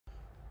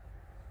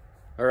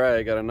All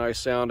right, got a nice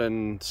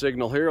sounding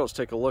signal here. Let's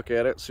take a look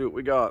at it, see what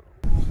we got.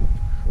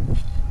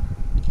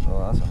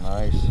 Oh, that's a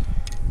nice.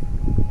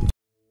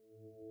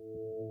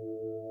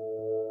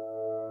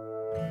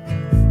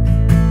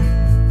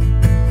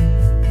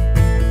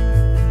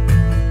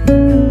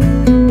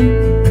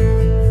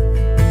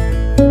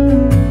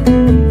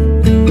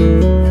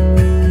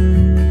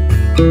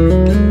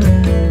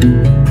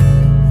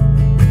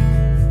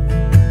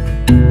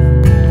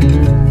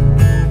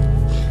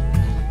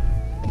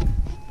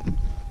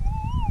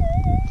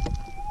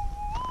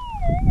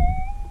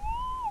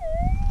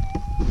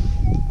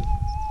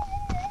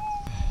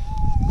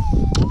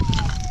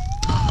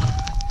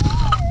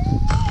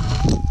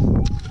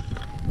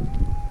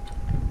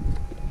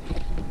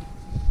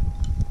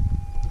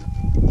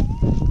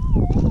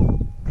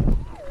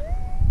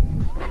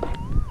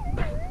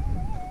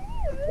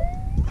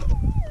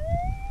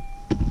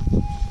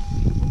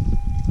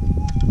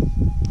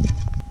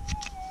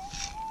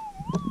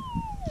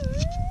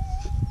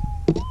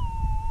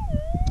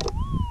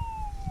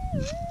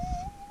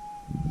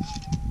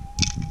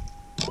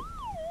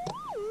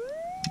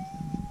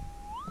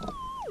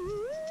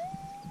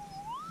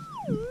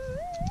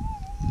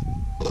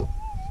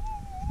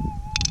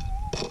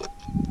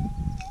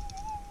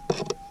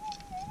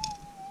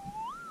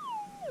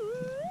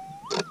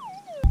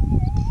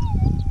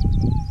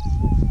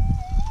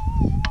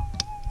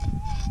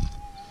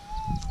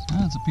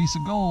 That's a piece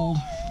of gold.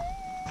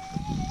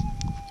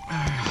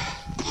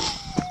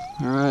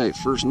 All right,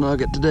 first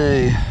nugget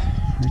today,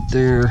 right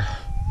there.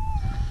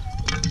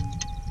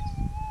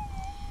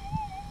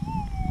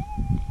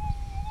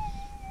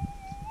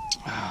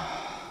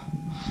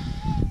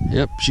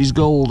 Yep, she's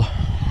gold.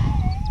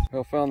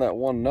 I found that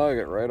one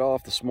nugget right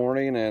off this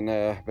morning, and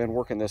been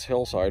working this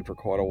hillside for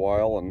quite a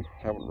while and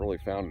haven't really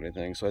found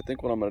anything. So I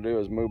think what I'm going to do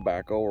is move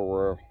back over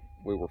where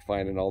we were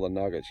finding all the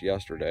nuggets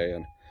yesterday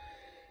and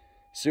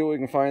see what we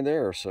can find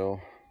there. So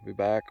I'll be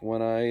back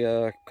when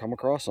I come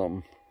across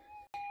something.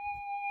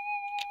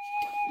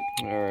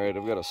 All right,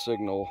 I've got a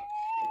signal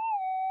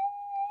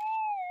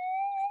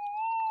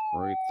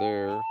right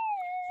there.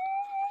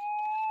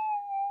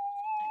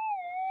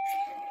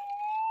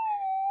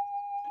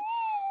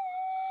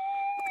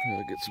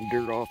 Get some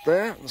dirt off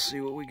that and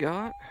see what we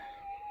got.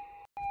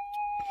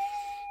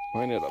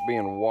 Might end up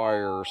being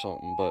wire or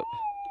something, but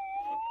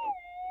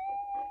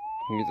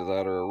either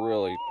that or a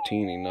really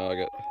teeny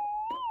nugget.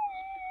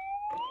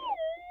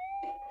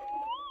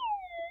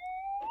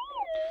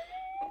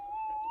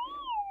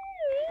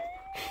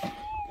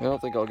 I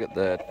don't think I'll get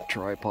that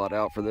tripod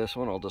out for this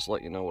one. I'll just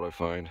let you know what I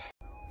find.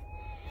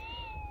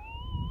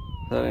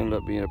 That ended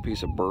up being a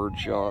piece of bird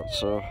shot,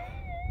 so.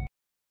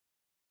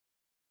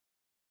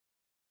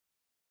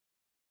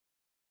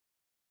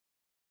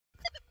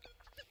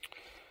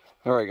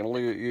 All right, gonna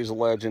use a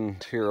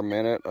legend here a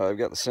minute. I've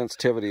got the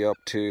sensitivity up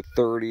to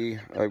 30.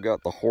 I've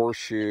got the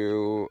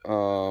horseshoe,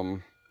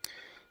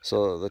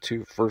 so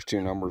the first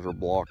two numbers are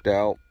blocked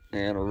out,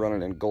 and we're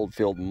running in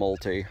Goldfield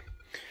multi,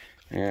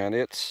 and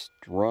it's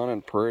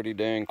running pretty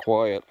dang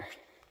quiet.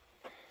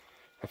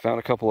 I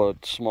found a couple of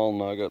small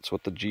nuggets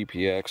with the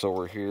GPX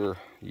over here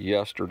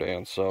yesterday,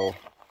 and so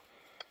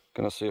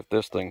gonna see if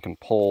this thing can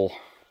pull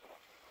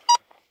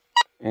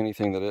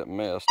anything that it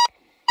missed.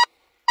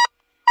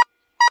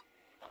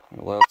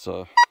 Well, that's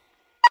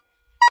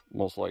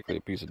most likely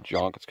a piece of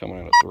junk. It's coming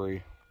in at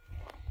 3.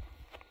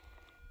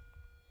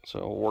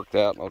 So we'll work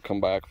that and I'll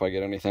come back if I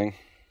get anything.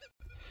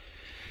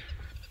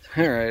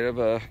 Alright,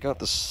 I've got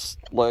this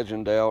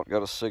legend out,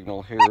 got a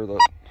signal here that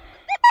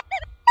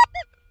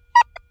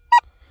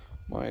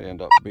might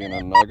end up being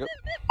a nugget.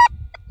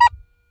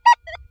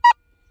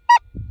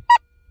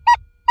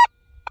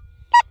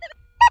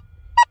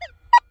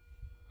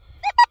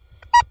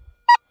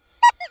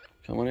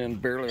 Coming in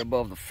barely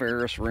above the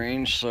Ferris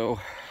range, so,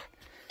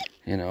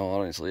 you know,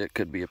 honestly, it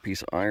could be a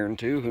piece of iron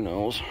too, who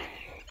knows?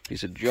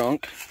 Piece of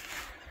junk.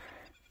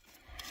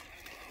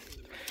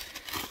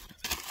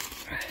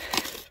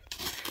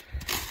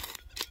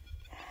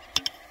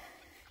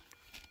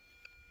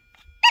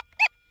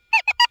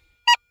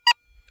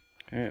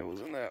 Okay, it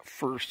was in that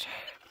first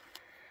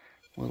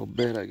little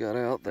bit I got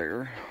out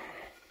there.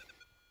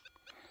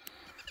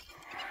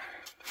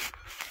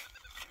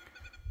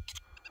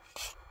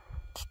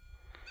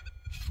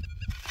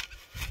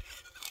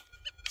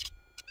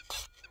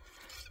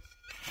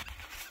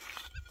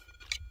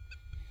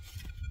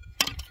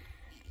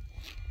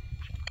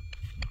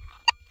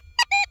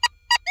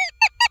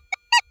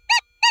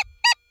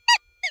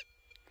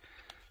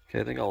 Okay,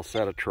 I think I'll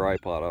set a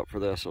tripod up for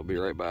this. I'll be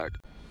right back.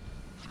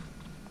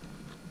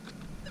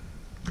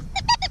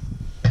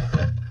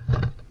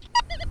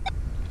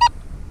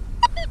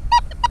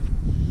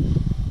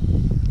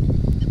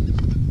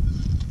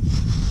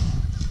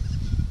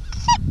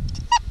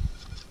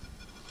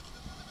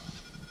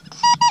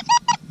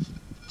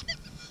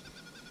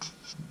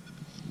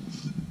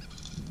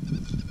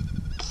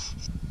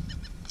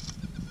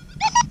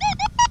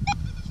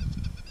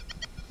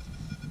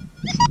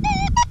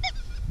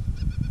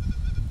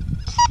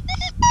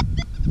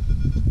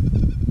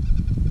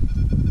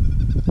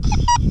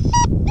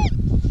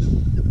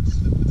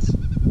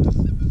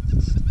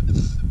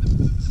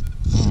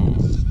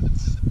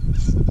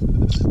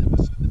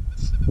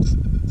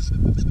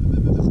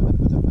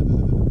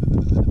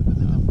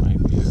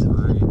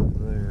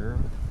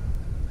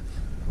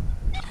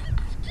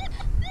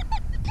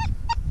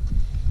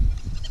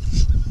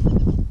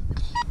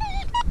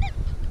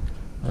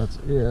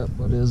 Yeah,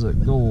 but is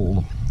it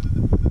gold?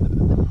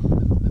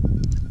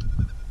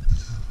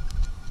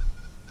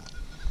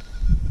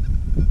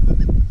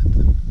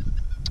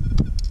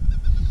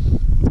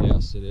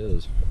 Yes, it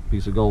is.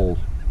 Piece of gold.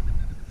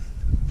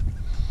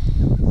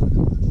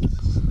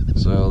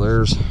 So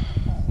there's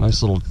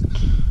nice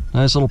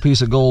little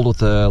piece of gold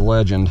with a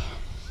legend.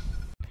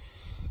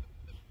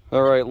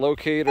 All right,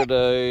 located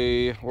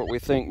what we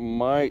think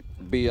might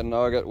be a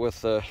nugget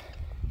with the,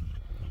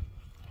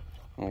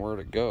 where'd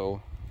it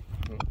go?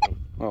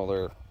 Oh,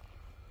 there.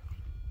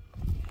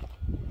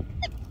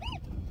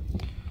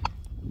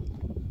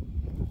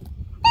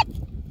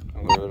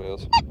 Oh, there it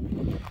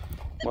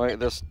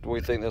is. We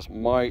think this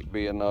might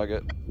be a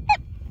nugget.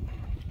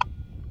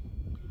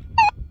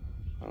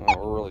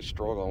 We're really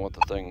struggling with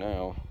the thing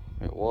now.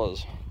 It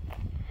was.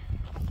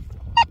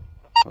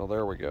 Oh,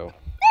 there we go.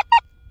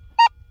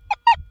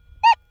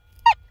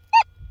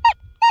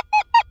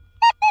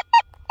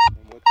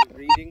 And what's it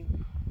reading?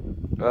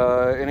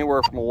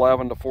 Anywhere from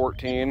 11 to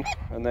 14,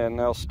 and then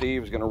now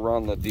Steve's going to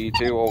run the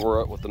D2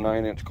 over it with the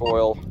 9-inch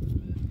coil.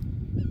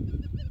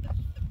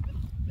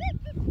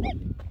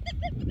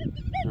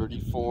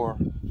 34,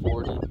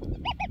 40,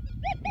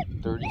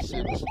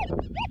 36.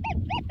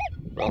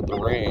 About the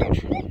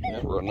range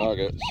for a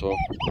nugget. So,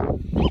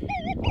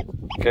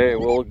 okay,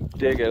 we'll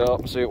dig it up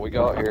and see what we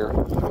got here.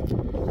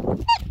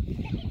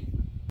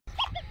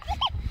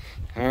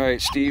 All right,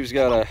 Steve's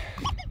got a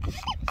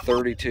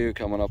 32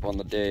 coming up on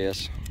the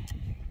dais.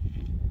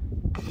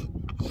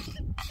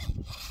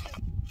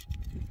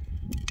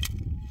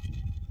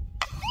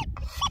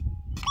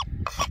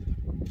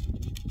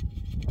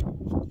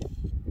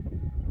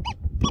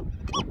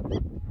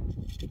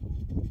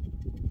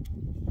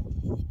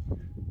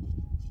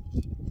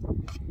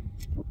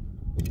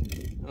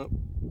 Oh,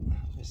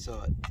 I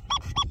saw it.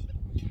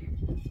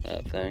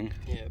 That thing.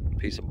 Yeah.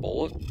 Piece of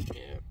bullet.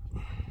 Yeah.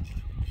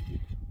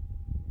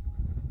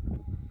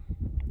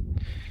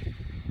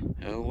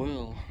 Oh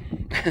well.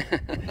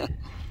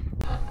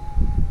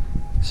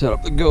 Set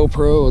up the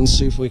GoPro and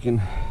see if we can.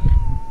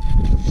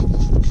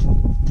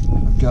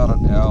 I've got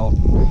it out.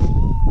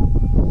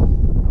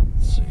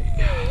 Let's see.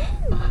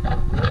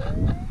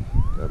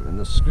 Got it in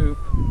the scoop.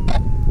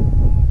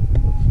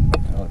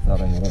 Oh, I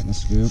thought I had it in the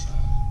scoop.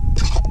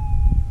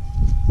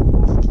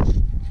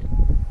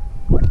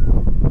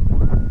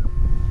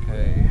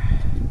 Okay.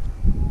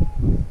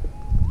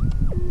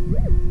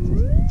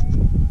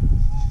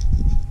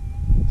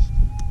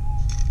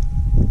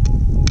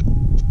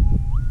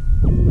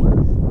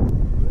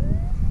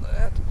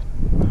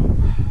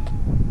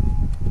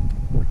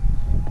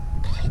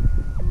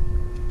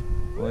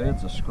 Boy,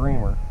 it's a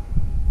screamer.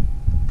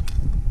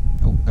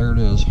 Oh, there it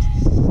is.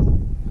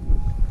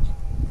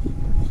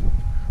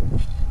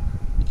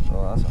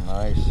 Oh, that's a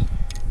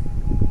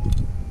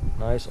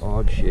nice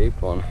odd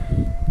shaped one.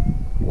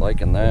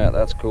 Liking that.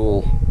 That's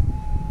cool.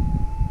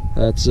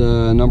 That's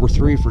number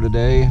 3 for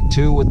today.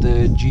 2 with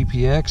the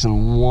GPX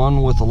and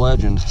 1 with the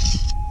legend.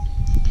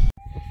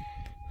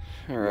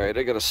 All right,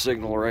 I got a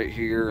signal right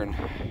here, and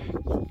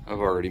I've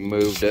already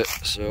moved it,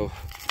 so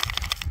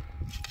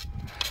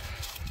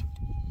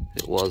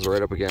it was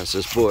right up against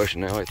this bush.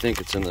 Now I think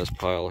it's in this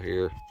pile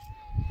here.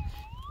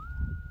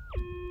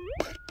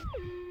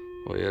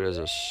 Well, it is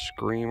a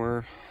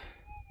screamer.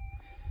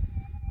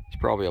 It's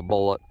probably a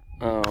bullet.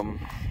 Of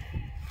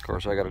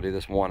course, I got to do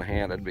this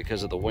one-handed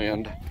because of the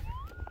wind.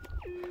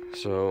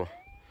 So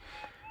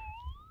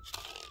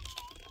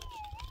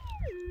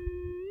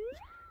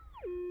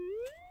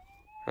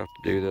have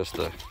to do this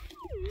the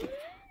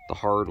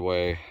hard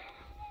way.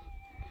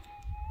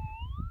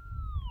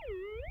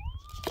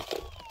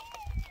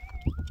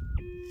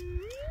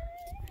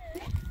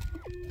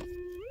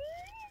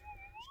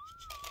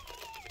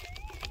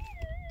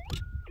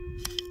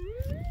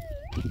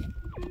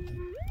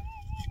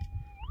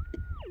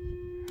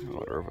 I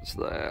wonder if it's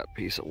that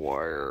piece of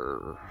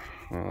wire.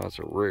 Oh, that's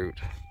a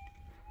root.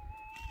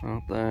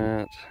 Not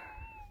that.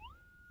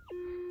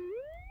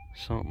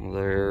 Something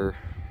there.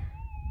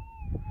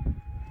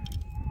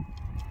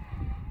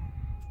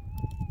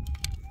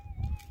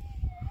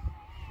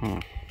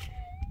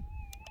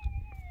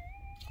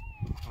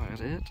 That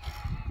it?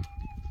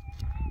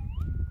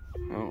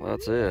 Oh,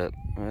 that's it.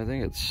 I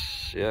think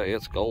it's, yeah,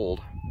 it's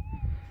gold.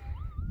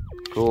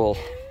 Cool.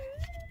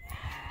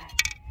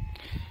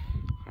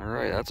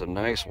 Alright, that's a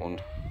nice one.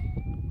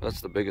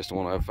 That's the biggest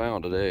one I've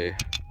found today.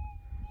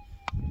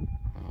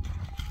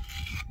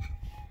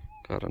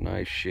 Got a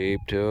nice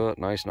shape to it.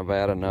 Nice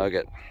Nevada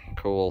nugget.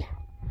 Cool.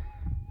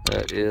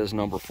 That is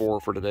number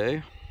 4 for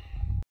today.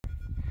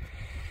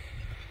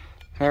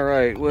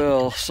 Alright,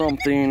 well,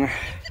 something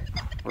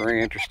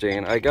very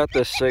interesting. I got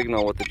this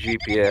signal with the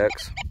GPX.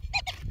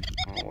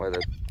 I don't know why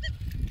the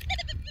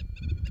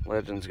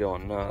legend's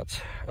going nuts.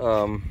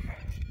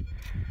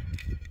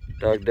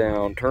 Dug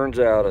down. Turns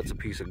out it's a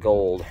piece of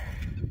gold.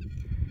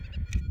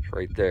 It's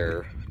right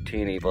there.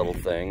 Teeny little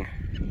thing.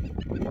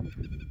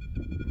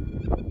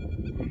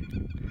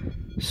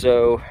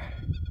 So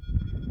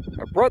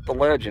I brought the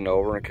legend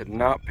over and could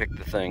not pick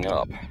the thing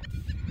up.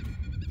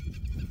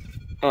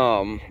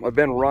 I've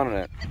been running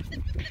it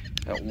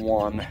at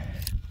 1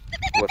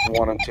 with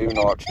 1 and 2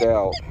 notched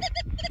out.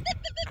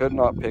 Could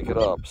not pick it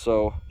up,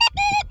 so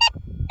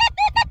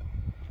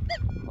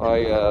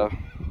I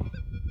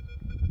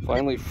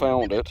finally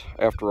found it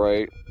after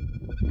I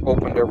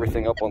opened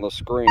everything up on the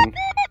screen.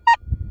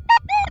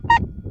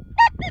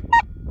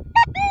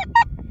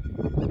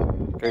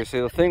 Okay, see,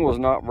 the thing was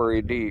not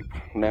very deep.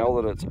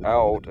 Now that it's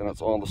out and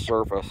it's on the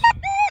surface,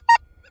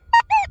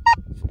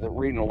 it's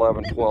reading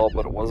 11, 12,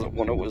 but it wasn't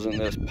when it was in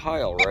this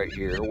pile right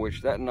here,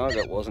 which that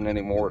nugget wasn't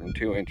any more than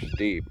 2 inches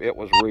deep. It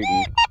was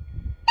reading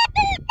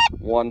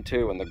 1,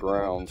 2 in the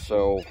ground.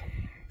 So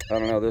I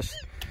don't know, this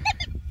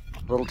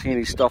little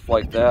teeny stuff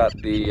like that,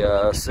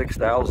 the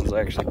 6000 is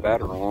actually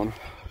better on,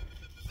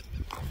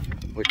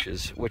 which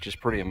is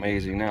pretty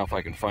amazing. Now if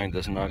I can find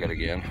this nugget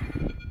again.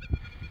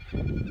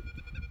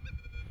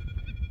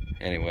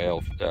 Anyway,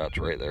 it's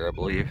right there, I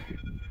believe.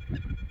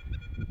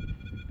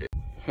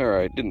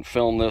 Alright, didn't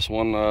film this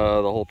one, the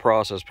whole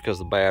process, because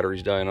the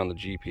battery's dying on the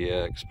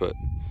GPX, but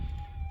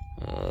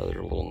there's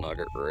a little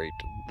nugget right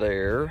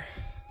there.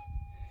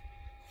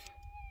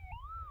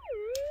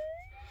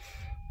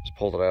 Just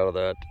pulled it out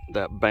of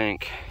that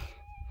bank.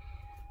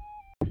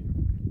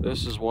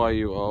 This is why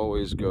you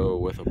always go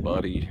with a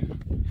buddy.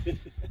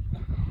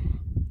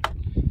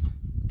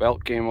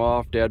 Belt came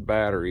off, dead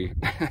battery.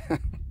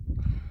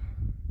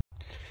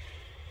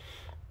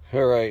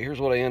 Alright, here's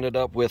what I ended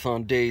up with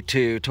on day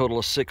 2. Total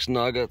of 6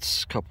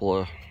 nuggets, a couple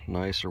of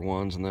nicer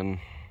ones, and then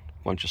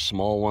a bunch of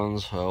small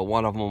ones.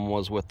 One of them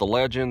was with the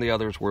Legend, the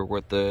others were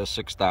with the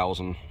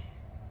 6000.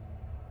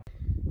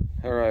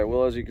 Alright,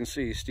 well, as you can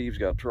see, Steve's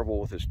got trouble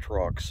with his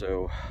truck,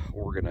 so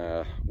we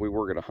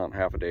were gonna hunt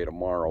half a day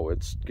tomorrow.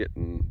 It's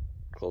getting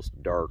close to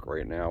dark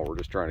right now. We're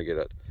just trying to get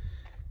it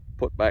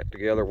put back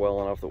together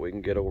well enough that we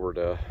can get over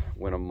to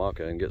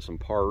Winnemucca and get some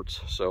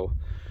parts. So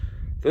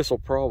this will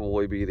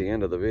probably be the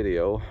end of the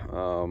video.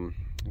 I'm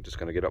just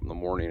gonna get up in the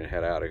morning and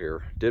head out of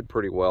here. Did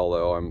pretty well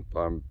though.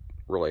 I'm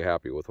really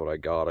happy with what I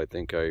got. I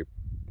think I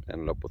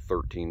ended up with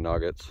 13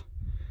 nuggets.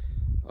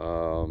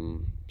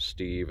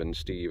 Steve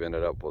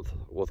ended up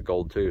with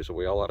gold too, so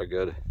we all had a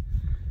good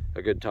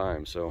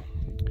time. So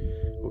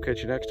we'll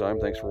catch you next time.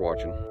 Thanks for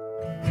watching.